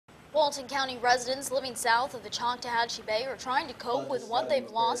Walton County residents living south of the Choctawhatchee Bay are trying to cope with what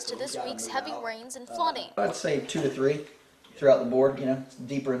they've lost to this week's heavy rains and flooding. I'd say 2 to 3 throughout the board,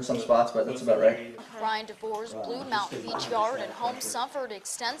 deeper in some spots, but that's about right. Ryan DeVore's Blue Mountain Beach yard and home suffered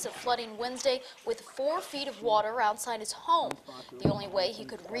extensive flooding Wednesday with 4 feet of water outside his home. The only way he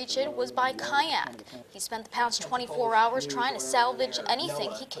could reach it was by kayak. He spent the past 24 hours trying to salvage anything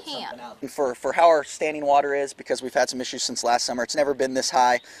he can. For how our standing water is, because we've had some issues since last summer, it's never been this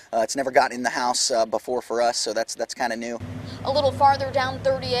high. It's never gotten in the house before for us, so that's kind of new. A little farther down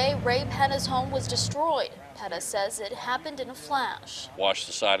 30A, Ray Petta's home was destroyed. Petta says it happened in a flash. Washed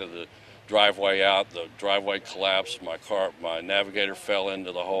the side of the driveway out, the driveway collapsed, my navigator fell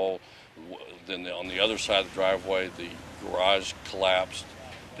into the hole, then on the other side of the driveway the garage collapsed.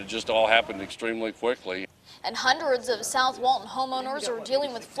 It just all happened extremely quickly. And hundreds of South Walton homeowners are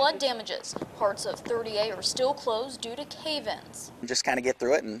dealing with flood damages. Parts of 30A are still closed due to cave-ins. Just kind of get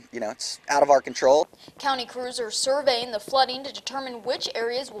through it, and it's out of our control. County crews are surveying the flooding to determine which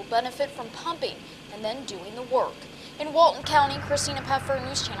areas will benefit from pumping and then doing the work. In Walton County, Christina Peffer,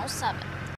 News Channel 7.